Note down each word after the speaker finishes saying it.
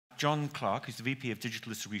John Clark, who's the VP of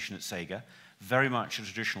Digital Distribution at Sega, very much a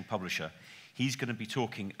traditional publisher. He's going to be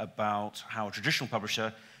talking about how a traditional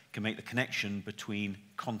publisher can make the connection between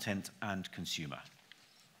content and consumer.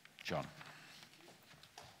 John.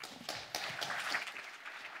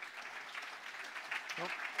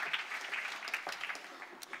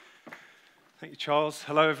 Thank you, Charles.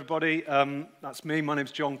 Hello, everybody. That's me. My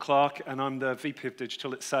name's John Clark, and I'm the VP of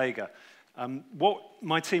Digital at Sega. What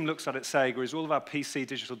my team looks at Sega is all of our PC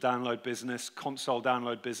digital download business, console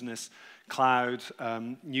download business, cloud,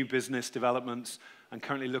 new business developments, and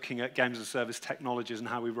currently looking at games as a service technologies and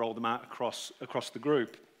how we roll them out across the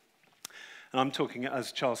group. And I'm talking,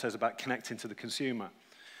 as Charles says, about connecting to the consumer.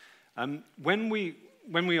 When we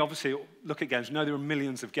obviously look at games, we know there are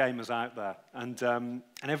millions of gamers out there, and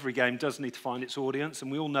every game does need to find its audience,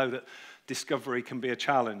 and we all know that discovery can be a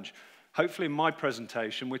challenge. Hopefully in my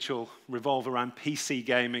presentation, which will revolve around PC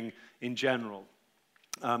gaming in general,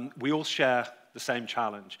 we all share the same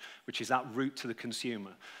challenge, which is that route to the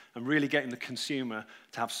consumer, and really getting the consumer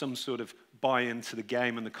to have some sort of buy-in to the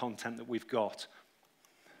game and the content that we've got.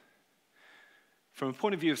 From a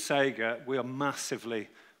point of view of Sega, we are massively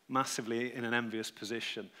in an envious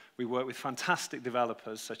position. We work with fantastic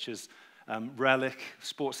developers such as Relic,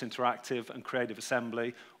 Sports Interactive, and Creative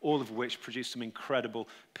Assembly, all of which produce some incredible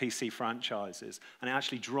PC franchises. And it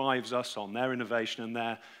actually drives us on. Their innovation and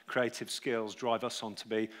their creative skills drive us on to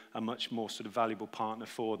be a much more sort of valuable partner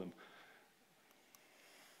for them.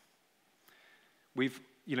 We've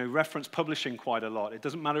referenced publishing quite a lot. It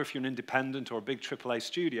doesn't matter if you're an independent or a big AAA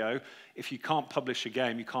studio. If you can't publish a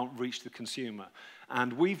game, you can't reach the consumer.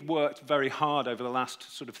 And we've worked very hard over the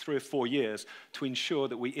last sort of 3 or 4 years to ensure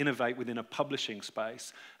that we innovate within a publishing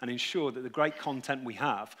space and ensure that the great content we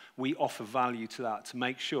have, we offer value to that to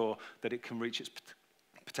make sure that it can reach its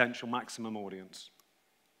potential maximum audience.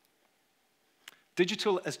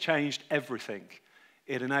 Digital has changed everything.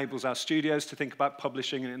 It enables our studios to think about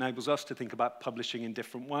publishing, and it enables us to think about publishing in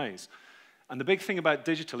different ways. And the big thing about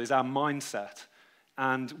digital is our mindset.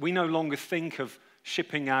 And we no longer think of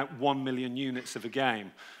shipping out 1 million units of a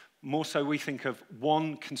game. More so, we think of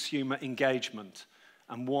one consumer engagement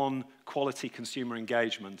and one quality consumer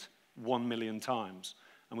engagement 1 million times.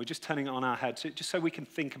 And we're just turning it on our head, just so we can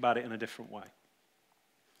think about it in a different way.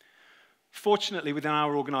 Fortunately, within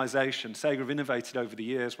our organization, Sega have innovated over the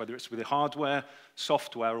years, whether it's with the hardware,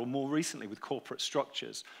 software, or more recently with corporate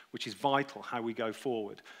structures, which is vital how we go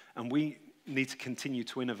forward. And we need to continue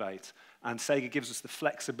to innovate. And Sega gives us the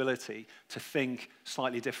flexibility to think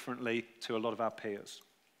slightly differently to a lot of our peers.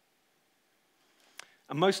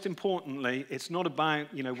 And most importantly, it's not about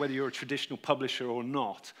whether you're a traditional publisher or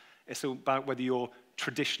not. It's about whether you're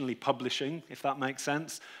traditionally publishing, if that makes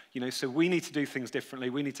sense. So we need to do things differently.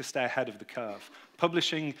 We need to stay ahead of the curve.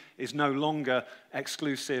 Publishing is no longer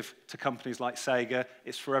exclusive to companies like Sega.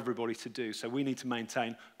 It's for everybody to do. So we need to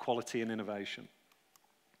maintain quality and innovation.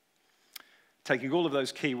 Taking all of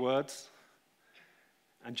those keywords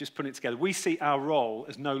and just putting it together, we see our role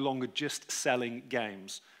as no longer just selling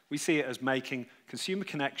games. We see it as making consumer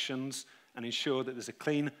connections and ensure that there's a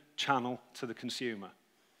clean channel to the consumer.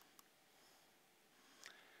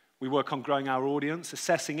 We work on growing our audience,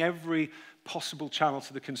 assessing every possible channel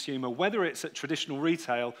to the consumer, whether it's at traditional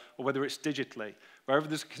retail or whether it's digitally. Wherever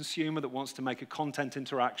there's a consumer that wants to make a content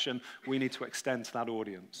interaction, we need to extend to that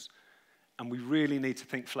audience. And we really need to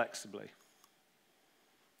think flexibly.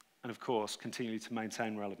 And of course, continue to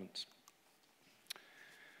maintain relevance.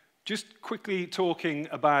 Just quickly talking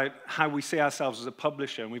about how we see ourselves as a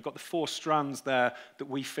publisher, and we've got the 4 strands there that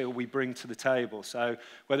we feel we bring to the table. So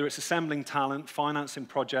whether it's assembling talent, financing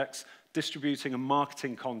projects, distributing and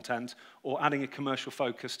marketing content, or adding a commercial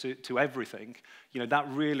focus to everything, that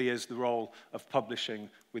really is the role of publishing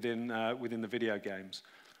within the video games.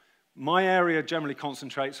 My area generally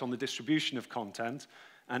concentrates on the distribution of content,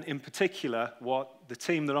 and in particular, what the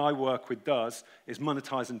team that I work with does is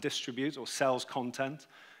monetize and distribute or sells content.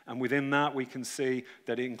 And within that, we can see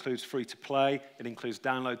that it includes free-to-play, it includes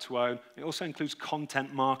download-to-own, it also includes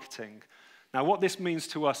content marketing. Now, what this means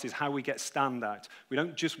to us is how we get standout. We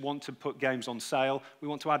don't just want to put games on sale, we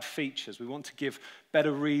want to add features. We want to give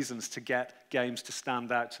better reasons to get games to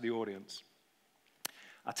stand out to the audience.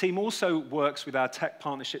 Our team also works with our tech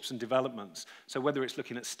partnerships and developments. So whether it's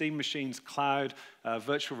looking at Steam machines, cloud,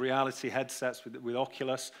 virtual reality headsets with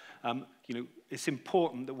Oculus, it's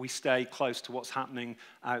important that we stay close to what's happening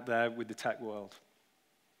out there with the tech world.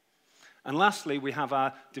 And lastly, we have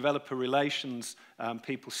our developer relations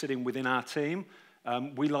people sitting within our team.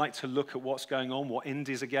 We like to look at what's going on, what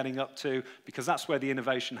indies are getting up to, because that's where the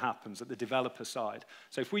innovation happens, at the developer side.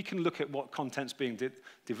 So if we can look at what content's being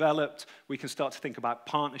developed, we can start to think about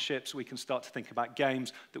partnerships, we can start to think about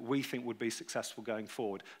games that we think would be successful going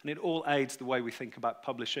forward. And it all aids the way we think about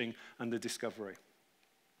publishing and the discovery.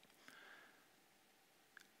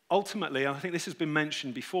 Ultimately, and I think this has been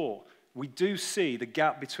mentioned before, we do see the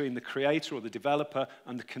gap between the creator or the developer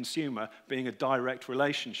and the consumer being a direct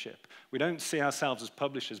relationship. We don't see ourselves as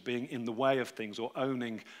publishers being in the way of things or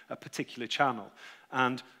owning a particular channel.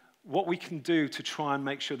 And what we can do to try and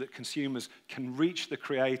make sure that consumers can reach the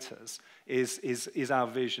creators is our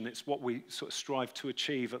vision. It's what we sort of strive to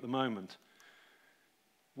achieve at the moment.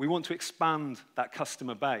 We want to expand that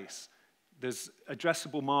customer base. There's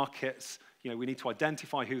addressable markets. We need to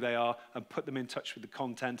identify who they are and put them in touch with the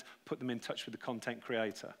content, put them in touch with the content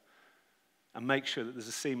creator, and make sure that there's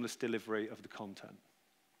a seamless delivery of the content.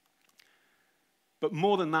 But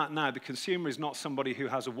more than that now, the consumer is not somebody who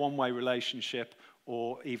has a one-way relationship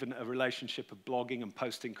or even a relationship of blogging and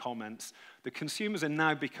posting comments. The consumers are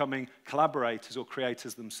now becoming collaborators or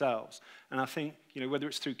creators themselves. And I think, whether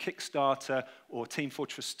it's through Kickstarter or Team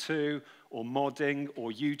Fortress 2 or modding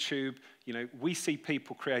or YouTube, we see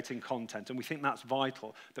people creating content, and we think that's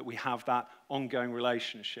vital, that we have that ongoing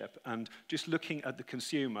relationship and just looking at the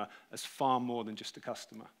consumer as far more than just a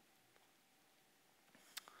customer.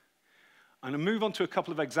 I'm going to move on to a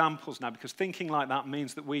couple of examples now, because thinking like that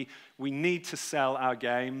means that we need to sell our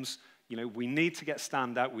games, we need to get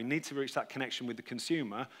standout, we need to reach that connection with the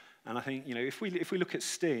consumer. And I think, if we look at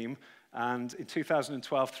Steam, and in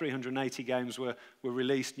 2012, 380 games were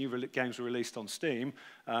released, games were released on Steam.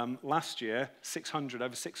 Last year,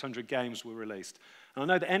 over 600 games were released. And I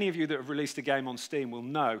know that any of you that have released a game on Steam will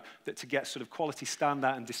know that to get sort of quality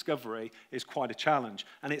standout and discovery is quite a challenge.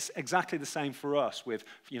 And it's exactly the same for us with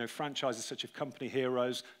franchises such as Company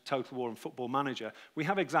Heroes, Total War, and Football Manager. We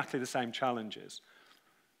have exactly the same challenges.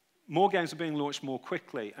 More games are being launched more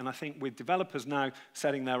quickly, and I think with developers now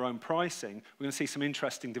setting their own pricing, we're going to see some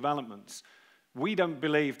interesting developments. We don't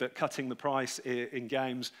believe that cutting the price in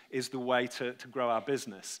games is the way to grow our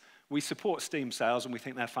business. We support Steam sales, and we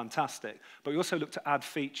think they're fantastic, but we also look to add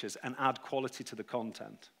features and add quality to the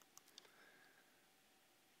content.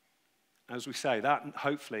 As we say, that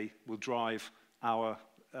hopefully will drive our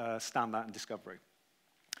standout and discovery.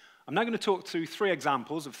 I'm now going to talk through 3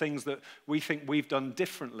 examples of things that we think we've done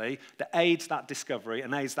differently that aids that discovery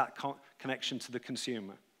and aids that connection to the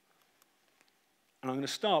consumer. And I'm going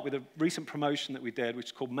to start with a recent promotion that we did, which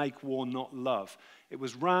is called Make War Not Love. It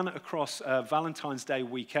was ran across Valentine's Day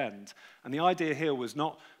weekend, and the idea here was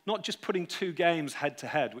not just putting 2 games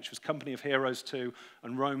head-to-head, which was Company of Heroes 2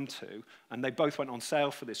 and Rome 2, and they both went on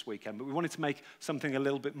sale for this weekend, but we wanted to make something a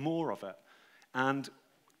little bit more of it. And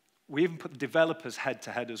we even put the developers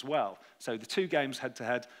head-to-head as well. So the 2 games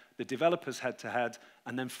head-to-head, the developers head-to-head,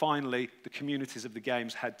 and then finally the communities of the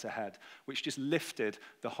games head-to-head, which just lifted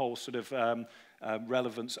the whole sort of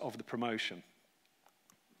relevance of the promotion.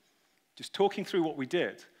 Just talking through what we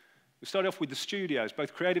did. We started off with the studios,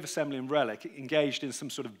 both Creative Assembly and Relic, engaged in some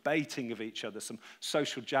sort of baiting of each other, some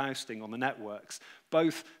social jousting on the networks,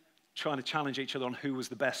 both trying to challenge each other on who was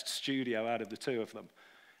the best studio out of the 2 of them.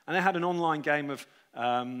 And they had an online game of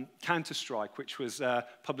Counter-Strike, which was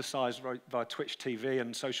publicized via Twitch TV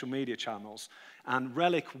and social media channels. And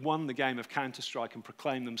Relic won the game of Counter-Strike and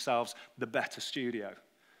proclaimed themselves the better studio.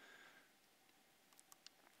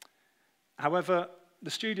 However, the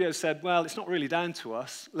studios said, well, it's not really down to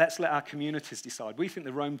us. Let's let our communities decide. We think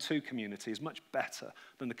the Rome 2 community is much better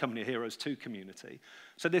than the Company of Heroes 2 community.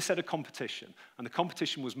 So they set a competition, and the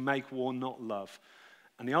competition was Make War Not Love.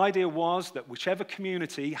 And the idea was that whichever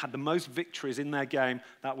community had the most victories in their game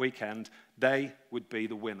that weekend, they would be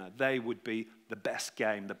the winner. They would be the best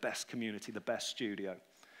game, the best community, the best studio.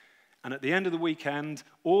 And at the end of the weekend,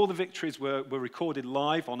 all the victories were recorded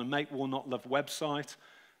live on a Make War Not Love website.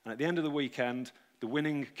 And at the end of the weekend, the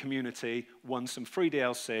winning community won some free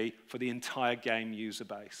DLC for the entire game user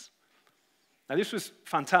base. Now, this was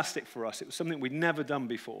fantastic for us. It was something we'd never done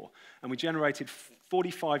before. And we generated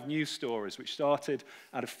 45 news stories, which started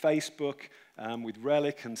out of Facebook with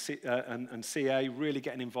Relic and CA really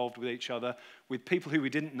getting involved with each other, with people who we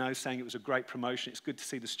didn't know saying it was a great promotion. It's good to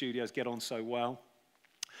see the studios get on so well.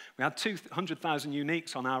 We had 200,000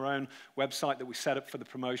 uniques on our own website that we set up for the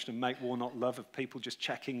promotion of Make War Not Love, of people just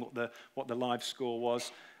checking what the live score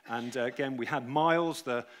was. And again, we had Miles,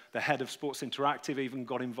 the head of Sports Interactive, even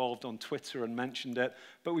got involved on Twitter and mentioned it.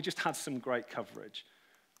 But we just had some great coverage.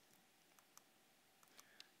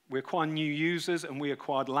 We acquired new users, and we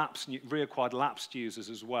reacquired lapsed users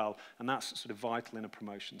as well. And that's sort of vital in a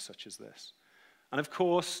promotion such as this. And of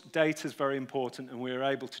course, data is very important, and we were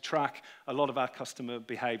able to track a lot of our customer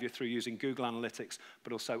behavior through using Google Analytics,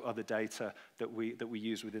 but also other data that we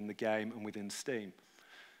use within the game and within Steam.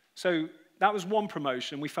 So that was one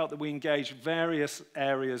promotion. We felt that we engaged various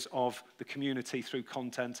areas of the community through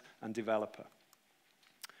content and developer.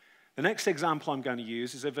 The next example I'm going to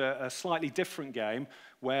use is of a slightly different game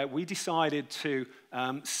where we decided to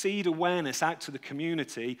seed awareness out to the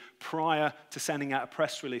community prior to sending out a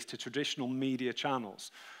press release to traditional media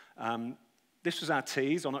channels. This was our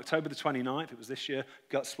tease on October the 29th. It was this year.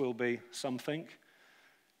 Guts will be something.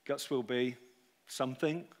 Guts will be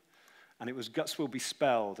something. And it was Guts will be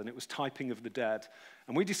spelled, and it was Typing of the Dead.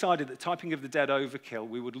 And we decided that Typing of the Dead Overkill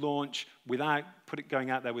we would launch without going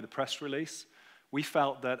out there with a press release. We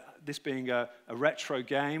felt that this being a retro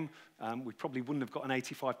game, we probably wouldn't have got an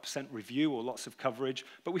 85% review or lots of coverage,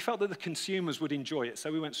 but we felt that the consumers would enjoy it,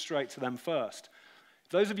 so we went straight to them first.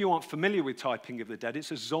 For those of you who aren't familiar with Typing of the Dead,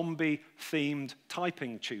 it's a zombie-themed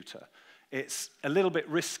typing tutor. It's a little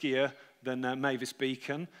bit riskier than Mavis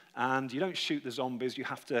Beacon, and you don't shoot the zombies, you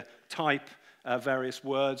have to type various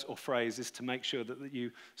words or phrases to make sure that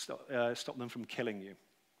you stop them from killing you.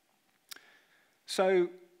 So,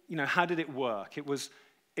 how did it work? It was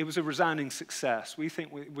a resounding success. We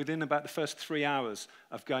think within about the first 3 hours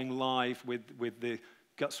of going live with the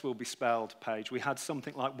Guts Will Be Spelled page, we had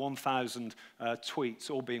something like 1,000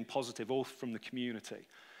 tweets, all being positive, all from the community.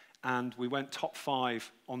 And we went top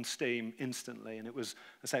 5 on Steam instantly. And it was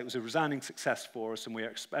a resounding success for us, and we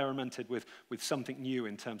experimented with something new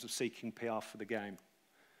in terms of seeking PR for the game.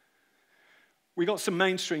 We got some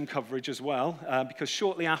mainstream coverage as well, because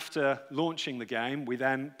shortly after launching the game, we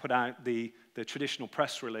then put out the traditional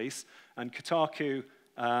press release, and Kotaku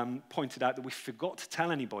pointed out that we forgot to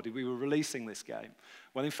tell anybody we were releasing this game.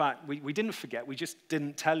 Well, in fact, we didn't forget, we just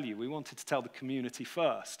didn't tell you. We wanted to tell the community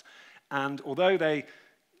first. And although they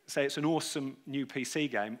say it's an awesome new PC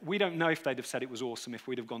game, we don't know if they'd have said it was awesome if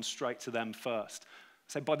we'd have gone straight to them first.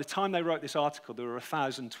 So by the time they wrote this article, there were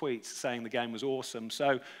 1,000 tweets saying the game was awesome,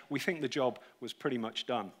 so we think the job was pretty much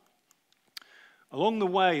done. Along the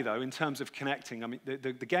way, though, in terms of connecting, I mean,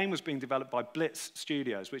 the game was being developed by Blitz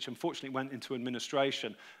Studios, which unfortunately went into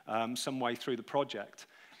administration some way through the project.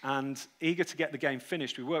 And eager to get the game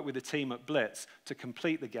finished, we worked with a team at Blitz to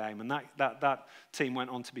complete the game, and that team went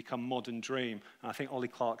on to become Modern Dream. And I think Ollie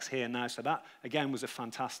Clark's here now, so that, again, was a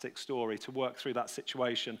fantastic story. To work through that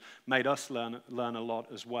situation made us learn a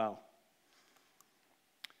lot as well.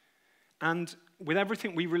 And with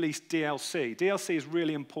everything, we released DLC. DLC is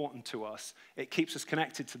really important to us. It keeps us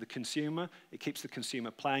connected to the consumer. It keeps the consumer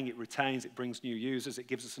playing. It retains. It brings new users. It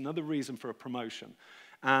gives us another reason for a promotion.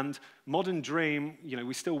 And Modern Dream,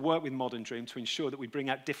 we still work with Modern Dream to ensure that we bring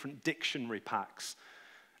out different dictionary packs.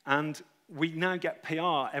 And we now get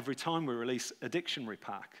PR every time we release a dictionary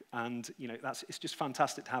pack. And it's just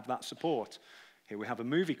fantastic to have that support. Here we have a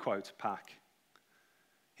movie quote pack.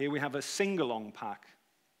 Here we have a sing-along pack.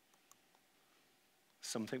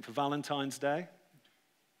 Something for Valentine's Day.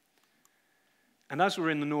 And as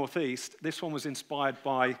we're in the Northeast, this one was inspired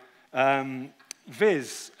by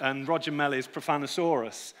Viz and Roger Melly's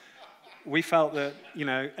Profanosaurus. We felt that,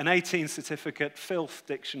 an 18 certificate filth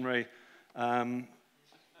dictionary could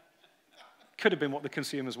have been what the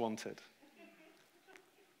consumers wanted.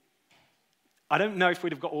 I don't know if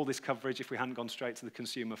we'd have got all this coverage if we hadn't gone straight to the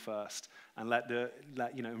consumer first and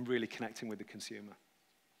really connecting with the consumer.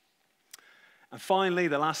 And finally,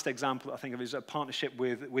 the last example I think of is a partnership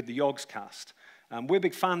with the Yogscast. We're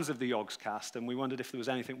big fans of the Yogscast, and we wondered if there was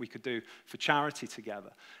anything we could do for charity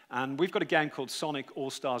together. And we've got a game called Sonic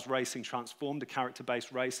All-Stars Racing Transformed, a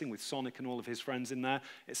character-based racing with Sonic and all of his friends in there.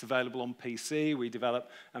 It's available on PC. We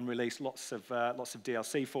develop and release lots of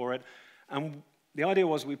DLC for it. And the idea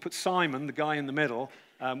was we put Simon, the guy in the middle,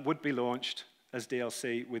 would be launched as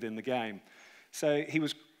DLC within the game. So he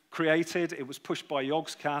was created, it was pushed by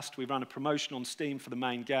Yogscast, we ran a promotion on Steam for the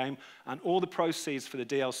main game, and all the proceeds for the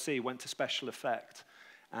DLC went to special effect.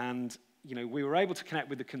 And we were able to connect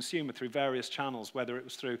with the consumer through various channels, whether it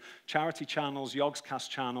was through charity channels, Yogscast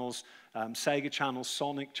channels, Sega channels,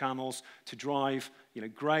 Sonic channels, to drive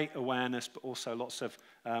great awareness, but also lots of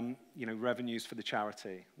revenues for the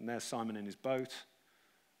charity. And there's Simon in his boat,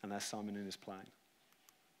 and there's Simon in his plane.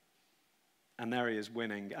 And there he is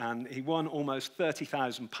winning. And he won almost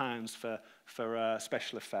 £30,000 for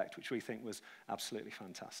special effect, which we think was absolutely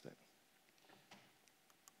fantastic.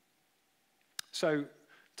 So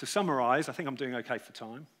to summarize, I think I'm doing okay for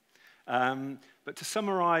time. But to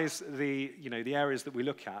summarize the areas that we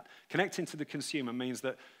look at, connecting to the consumer means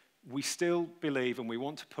that we still believe and we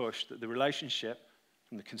want to push that the relationship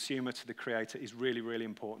from the consumer to the creator is really, really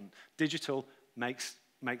important. Digital makes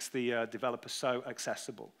the developer so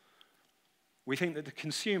accessible. We think that the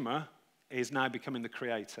consumer is now becoming the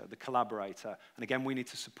creator, the collaborator. And again, we need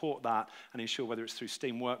to support that and ensure, whether it's through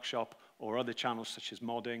Steam Workshop or other channels such as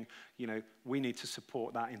modding, we need to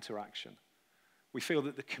support that interaction. We feel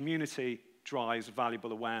that the community drives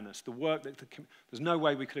valuable awareness. The work that there's no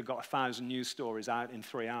way we could have got 1,000 news stories out in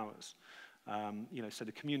 3 hours. So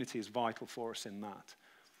the community is vital for us in that.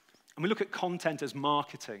 And we look at content as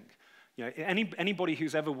marketing. Anybody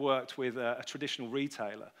who's ever worked with a traditional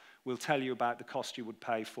retailer will tell you about the cost you would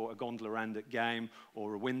pay for a gondola ended game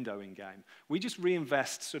or a windowing game. We just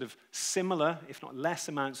reinvest sort of similar, if not less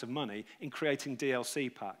amounts of money in creating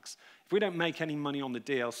DLC packs. If we don't make any money on the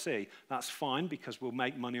DLC, that's fine, because we'll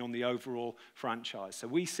make money on the overall franchise. So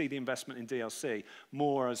we see the investment in DLC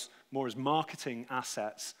more as marketing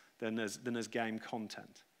assets than as game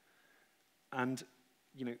content. And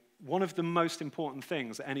one of the most important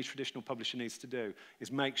things that any traditional publisher needs to do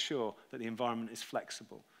is make sure that the environment is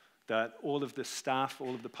flexible, that all of the staff,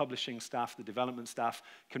 all of the publishing staff, the development staff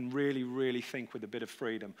can really, really think with a bit of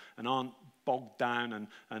freedom and aren't bogged down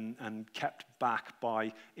and kept back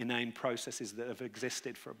by inane processes that have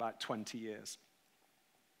existed for about 20 years.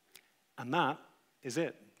 And that is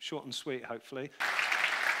it. Short and sweet, hopefully.